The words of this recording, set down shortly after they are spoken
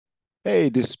Hey,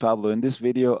 this is Pablo. In this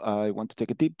video, I want to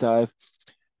take a deep dive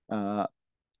uh,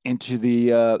 into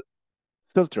the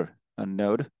filter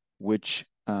node, which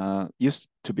used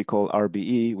to be called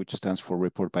RBE, which stands for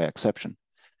Report by Exception.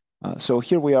 So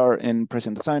here we are in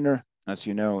Prescient Designer, as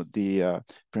you know, the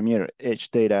premier edge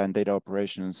data and data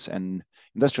operations and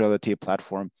industrial IoT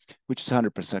platform, which is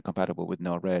 100% compatible with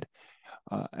Node-RED.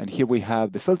 And here we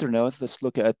have the filter node. Let's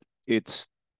look at its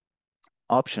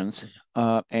options.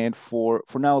 And for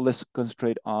now, let's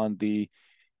concentrate on the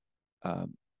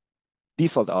um,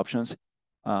 default options.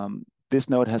 This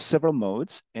node has several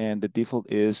modes, and the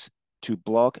default is to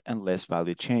block unless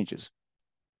value changes.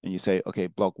 And you say, okay,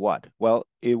 block what? Well,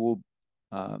 it will,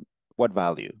 what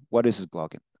value? What is it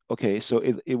blocking? Okay, so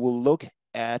it will look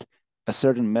at a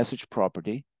certain message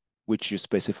property, which you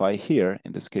specify here.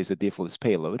 In this case, the default is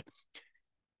payload.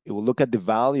 It will look at the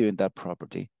value in that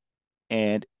property,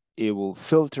 and it will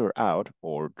filter out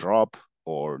or drop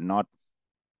or not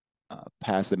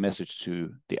pass the message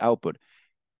to the output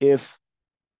if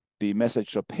the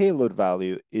message or payload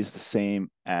value is the same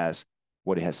as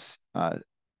what it has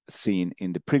seen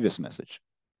in the previous message.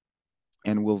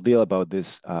 And we'll deal about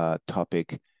this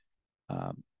topic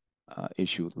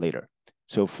issue later.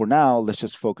 So for now, let's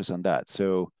just focus on that.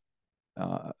 So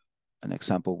an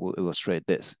example will illustrate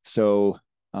this. So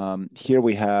here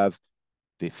we have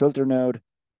the filter node.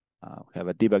 We have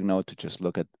a debug node to just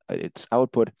look at its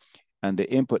output. And the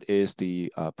input is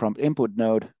the prompt input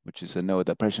node, which is a node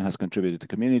that Prescient has contributed to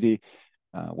the community.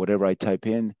 Whatever I type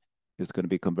in is going to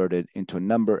be converted into a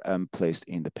number and placed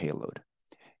in the payload.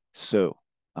 So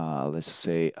let's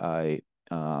say the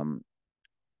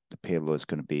payload is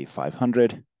going to be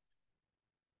 500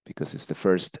 because it's the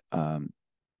first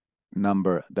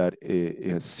number that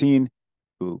is seen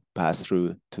will pass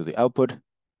through to the output.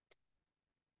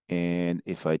 And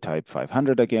if I type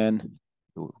 500 again,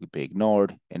 it will be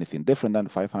ignored. Anything different than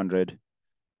 500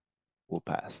 will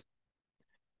pass.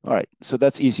 All right, so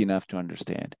that's easy enough to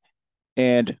understand.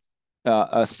 And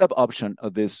a sub option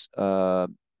of this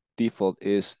default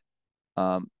is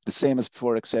the same as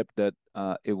before, except that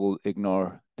it will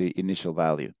ignore the initial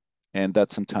value. And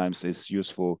that sometimes is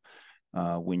useful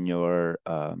when you're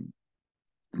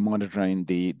monitoring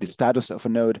the status of a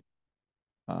node,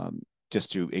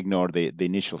 just to ignore the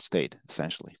initial state,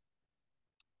 essentially.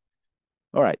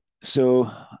 All right,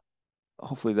 so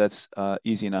hopefully that's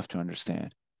easy enough to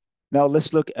understand. Now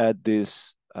let's look at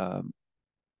this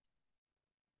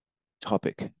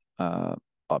topic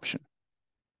option.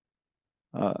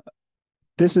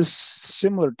 This is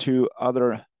similar to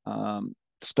other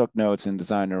stock nodes in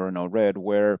Designer or Node-RED,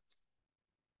 where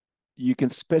you can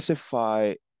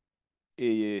specify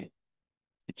a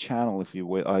channel, if you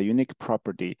will, a unique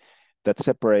property that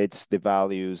separates the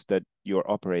values that you're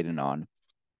operating on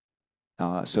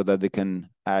so that they can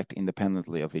act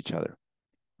independently of each other.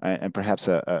 And perhaps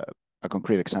a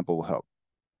concrete example will help.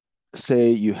 Say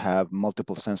you have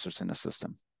multiple sensors in a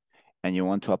system, and you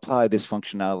want to apply this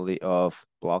functionality of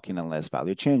blocking unless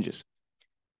value changes.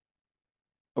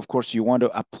 Of course, you want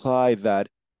to apply that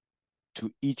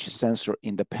to each sensor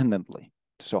independently.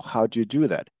 So how do you do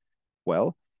that?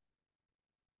 Well,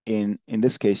 in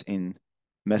this case, in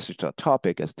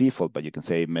message.topic as default, but you can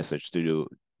say message to do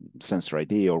sensor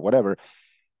ID or whatever.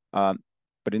 But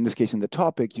in this case, in the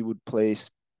topic, you would place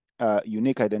a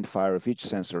unique identifier of each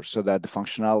sensor so that the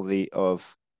functionality of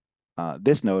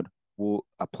this node will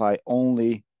apply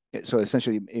only. So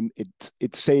essentially,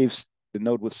 it saves, the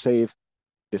node will save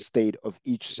the state of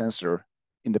each sensor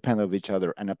independent of each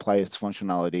other and apply its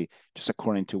functionality just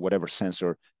according to whatever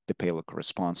sensor the payload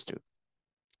corresponds to.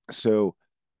 So,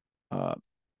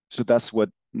 so that's what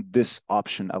this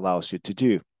option allows you to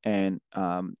do. And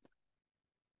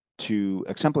to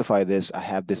exemplify this, I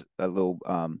have this a little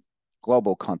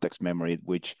global context memory,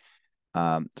 which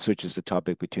switches the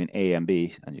topic between A and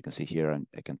B. And you can see here,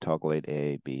 I can toggle it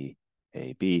A, B,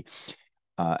 A, B.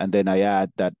 And then I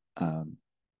add that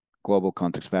global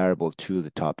context variable to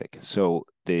the topic. So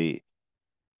the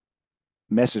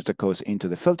message that goes into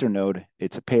the filter node,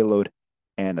 it's a payload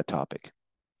and a topic.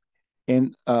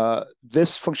 And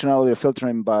this functionality of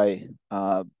filtering by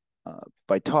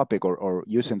topic or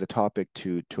using the topic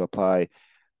to apply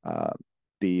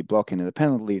the blocking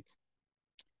independently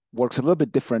works a little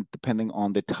bit different depending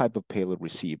on the type of payload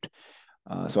received.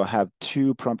 So I have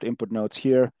two prompt input nodes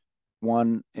here.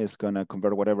 One is going to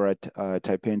convert whatever I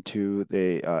type into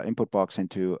the input box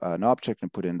into an object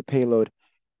and put it in the payload.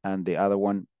 And the other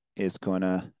one is going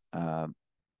to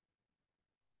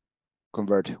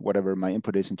convert whatever my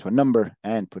input is into a number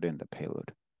and put in the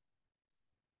payload.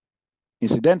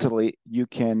 Incidentally, you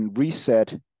can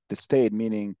reset the state,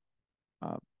 meaning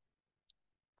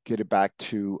get it back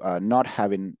to not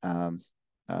having a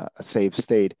saved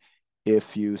state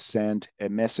if you send a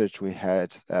message which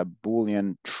has a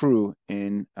Boolean true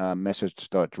in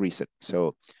message.reset.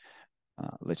 So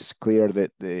let's just clear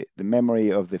the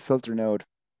memory of the filter node.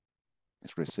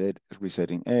 It's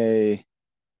resetting A.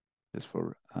 Just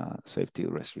for safety,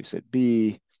 let's reset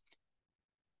B.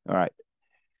 All right.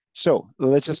 So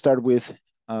let's just start with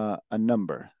a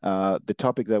number. The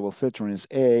topic that we'll filter in is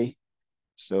A.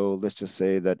 So let's just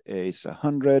say that A is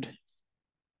 100.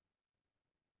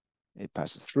 It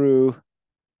passes through.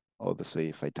 Obviously,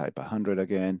 if I type 100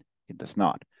 again, it does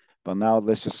not. But now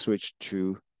let's just switch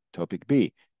to topic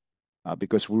B.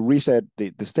 Because we reset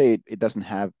the state, it doesn't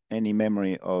have any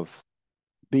memory of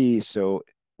B, so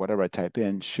whatever I type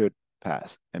in should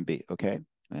pass and be, okay?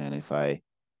 And if I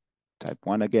type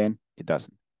 1 again, it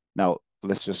doesn't. Now,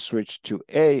 let's just switch to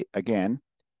A again.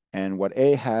 And what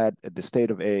A had, the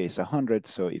state of A is 100,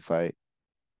 so if I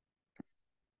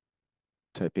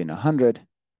type in 100,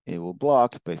 it will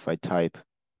block, but if I type,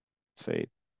 say,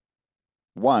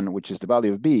 1, which is the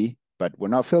value of B, but we're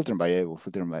not filtering by A, we're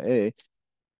filtering by A,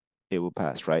 it will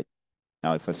pass, right?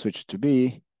 Now, if I switch to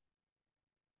B,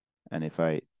 and if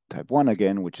I type 1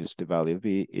 again, which is the value of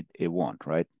B, it won't,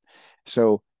 right?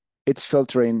 So it's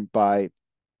filtering by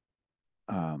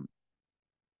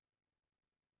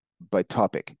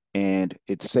topic, and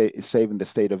it's saving the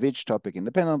state of each topic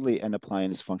independently and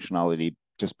applying its functionality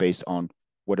just based on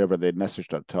whatever the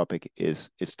message.topic is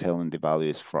telling the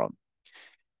values from.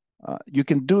 You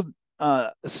can do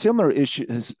a similar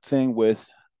thing with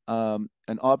an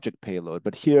object payload,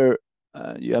 but here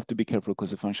you have to be careful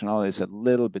because the functionality is a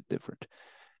little bit different.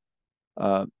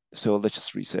 So let's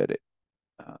just reset it.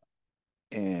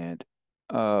 And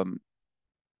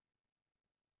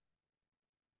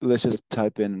let's just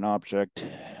type in an object.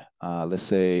 Let's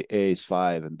say A is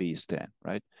 5 and B is 10,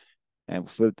 right? And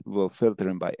we'll filter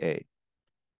in by A.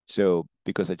 So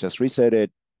because I just reset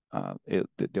it,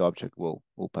 the object will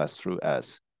pass through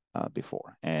as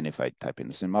before. And if I type in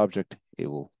the same object, it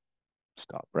will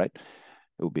stop, right?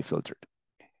 It will be filtered.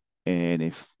 And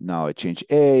if now I change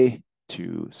A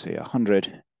to say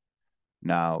 100,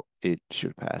 now it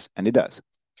should pass, and it does.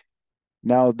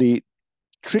 Now the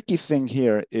tricky thing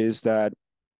here is that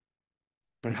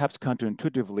perhaps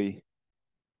counterintuitively,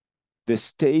 the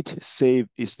state saved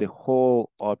is the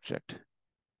whole object.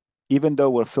 Even though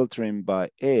we're filtering by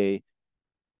A,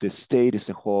 the state is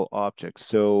the whole object.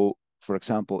 So for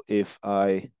example, if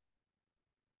A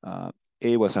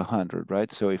was 100,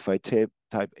 right? So if I type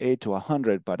A to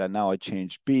 100, but now I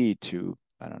change B to,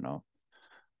 I don't know,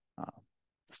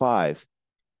 5,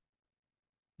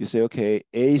 you say, okay,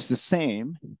 A is the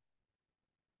same.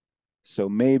 So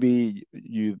maybe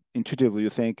you intuitively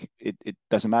think it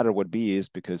doesn't matter what B is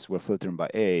because we're filtering by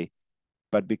A,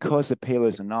 but because the payload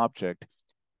is an object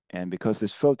and because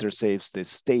this filter saves the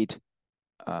state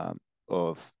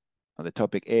of the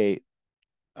topic A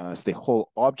as the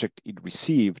whole object it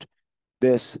received,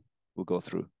 this will go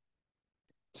through.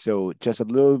 So just a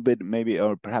little bit maybe,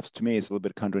 or perhaps to me it's a little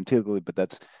bit counterintuitively, but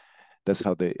that's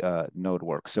how the node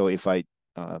works. So if I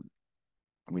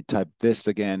we type this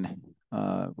again,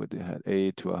 with the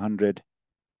A to 100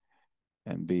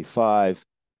 and B5,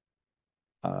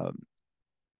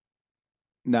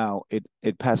 now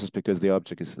it passes because the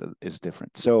object is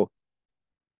different. So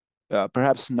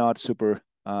perhaps not super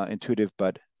intuitive,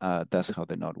 but that's how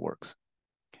the node works.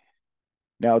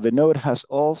 Now the node has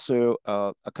also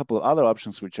a couple of other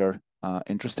options which are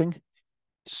interesting.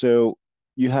 So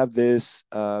you have this,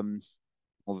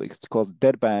 well, it's called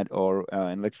deadband, or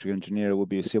in electrical engineer will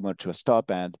be similar to a stop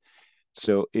band.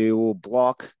 So it will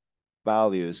block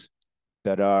values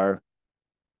that are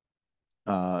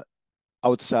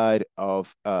outside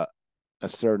of a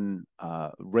certain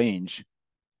range.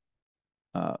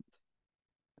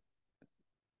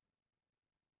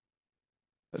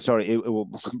 Sorry, it will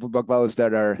block values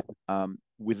that are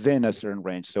within a certain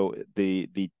range. So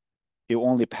it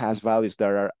only pass values that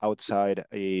are outside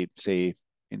a, say,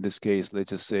 in this case,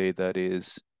 let's just say that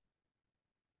is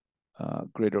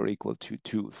greater or equal to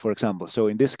 2, for example. So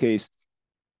in this case,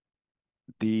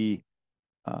 the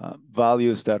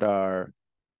values that are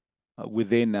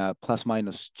within a plus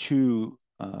minus 2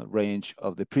 range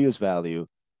of the previous value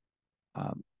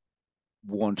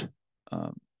won't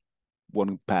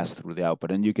pass through the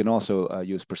output. And you can also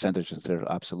use percentage instead of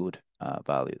absolute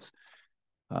values.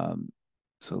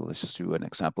 So let's just do an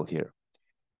example here.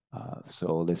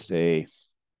 So let's say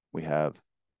we have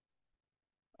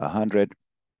 100,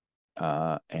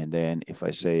 and then if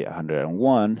I say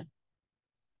 101,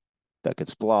 that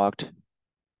gets blocked.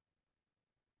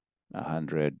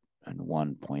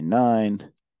 101.9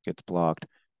 gets blocked.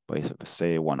 But if I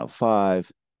say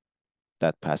 105,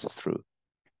 that passes through.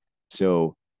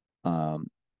 So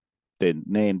the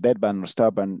name deadband or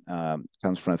stopband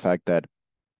comes from the fact that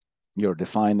you're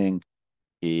defining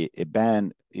a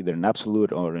band, either in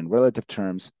absolute or in relative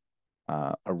terms,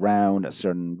 around a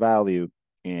certain value,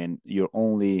 and you're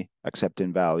only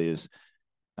accepting values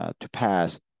to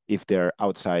pass if they're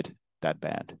outside that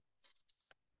band.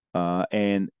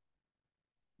 And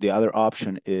the other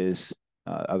option is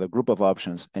other group of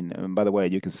options. And by the way,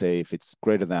 you can say if it's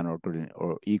greater than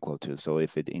or equal to, so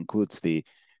if it includes the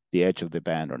edge of the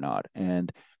band or not.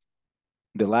 And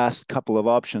the last couple of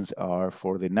options are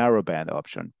for the narrow band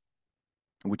option,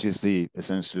 which is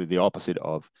essentially the opposite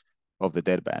of the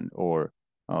dead band or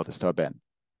the stop band.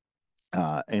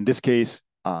 In this case,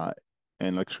 an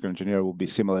electrical engineer will be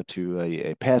similar to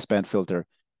a passband filter,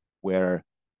 where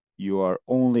you are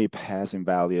only passing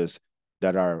values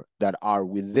that are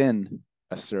within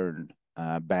a certain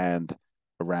band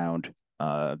around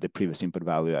the previous input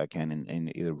value, again,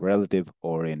 in either relative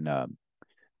or in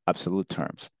absolute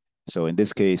terms. So in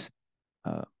this case,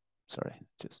 in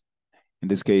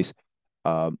this case,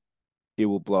 it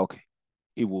will block,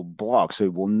 so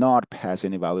it will not pass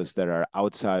any values that are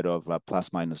outside of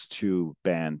 ±2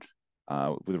 band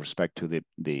with respect to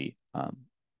the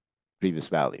previous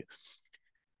value.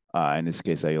 In this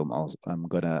case, I'm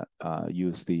gonna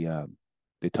use the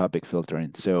topic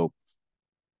filtering. So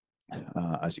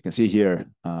as you can see here,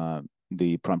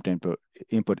 the prompt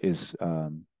input is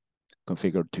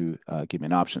configured to give me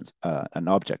an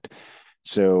object.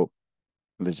 So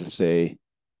let's just say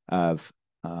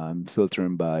I'm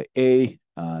filtering by A.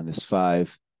 This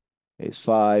 5 is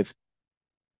 5.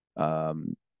 No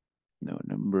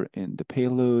number in the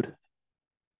payload.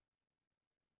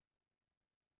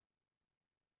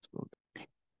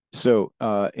 So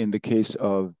in the case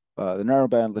of the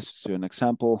narrowband, let's just do an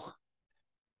example.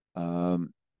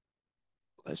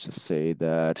 Let's just say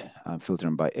that I'm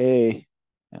filtering by A,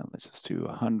 and let's just do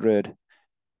 100.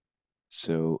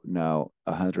 So now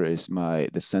 100 is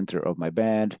the center of my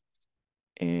band.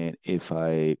 And if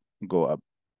I go up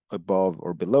above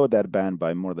or below that band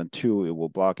by more than 2, it will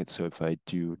block it. So if I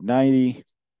do 90,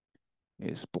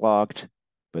 it's blocked.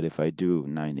 But if I do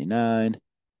 99,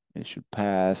 it should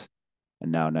pass.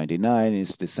 And now 99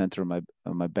 is the center of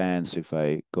my band. So if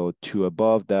I go 2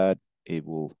 above that, it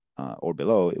will, or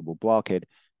below, it will block it.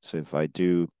 So if I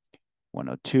do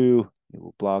 102, it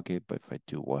will block it. But if I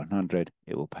do 100,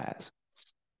 it will pass.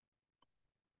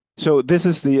 So this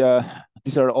is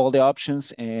these are all the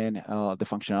options, and the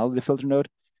functionality of the filter node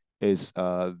is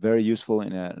very useful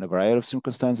in a variety of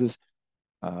circumstances.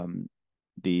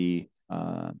 The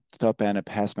stop band and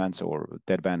pass bands, or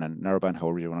dead band and narrow band,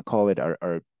 however you want to call it,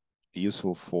 are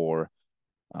useful for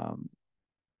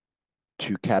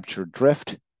to capture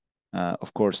drift.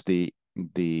 Of course, the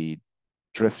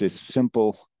drift is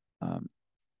simple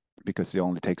because it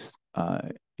only takes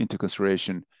into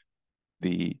consideration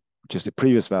just the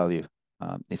previous value.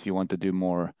 If you want to do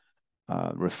more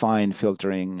refined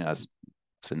filtering as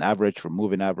an average or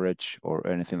moving average or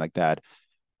anything like that,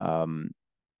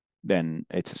 then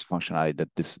it's a functionality that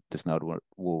this node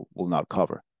will not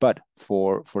cover. But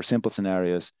for simple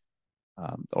scenarios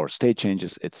or state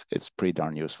changes, it's pretty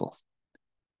darn useful.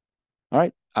 All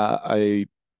right, I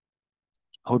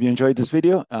hope you enjoyed this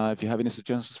video. If you have any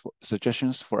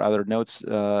suggestions for other nodes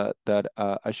that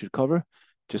I should cover,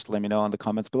 just let me know in the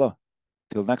comments below.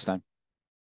 Till next time.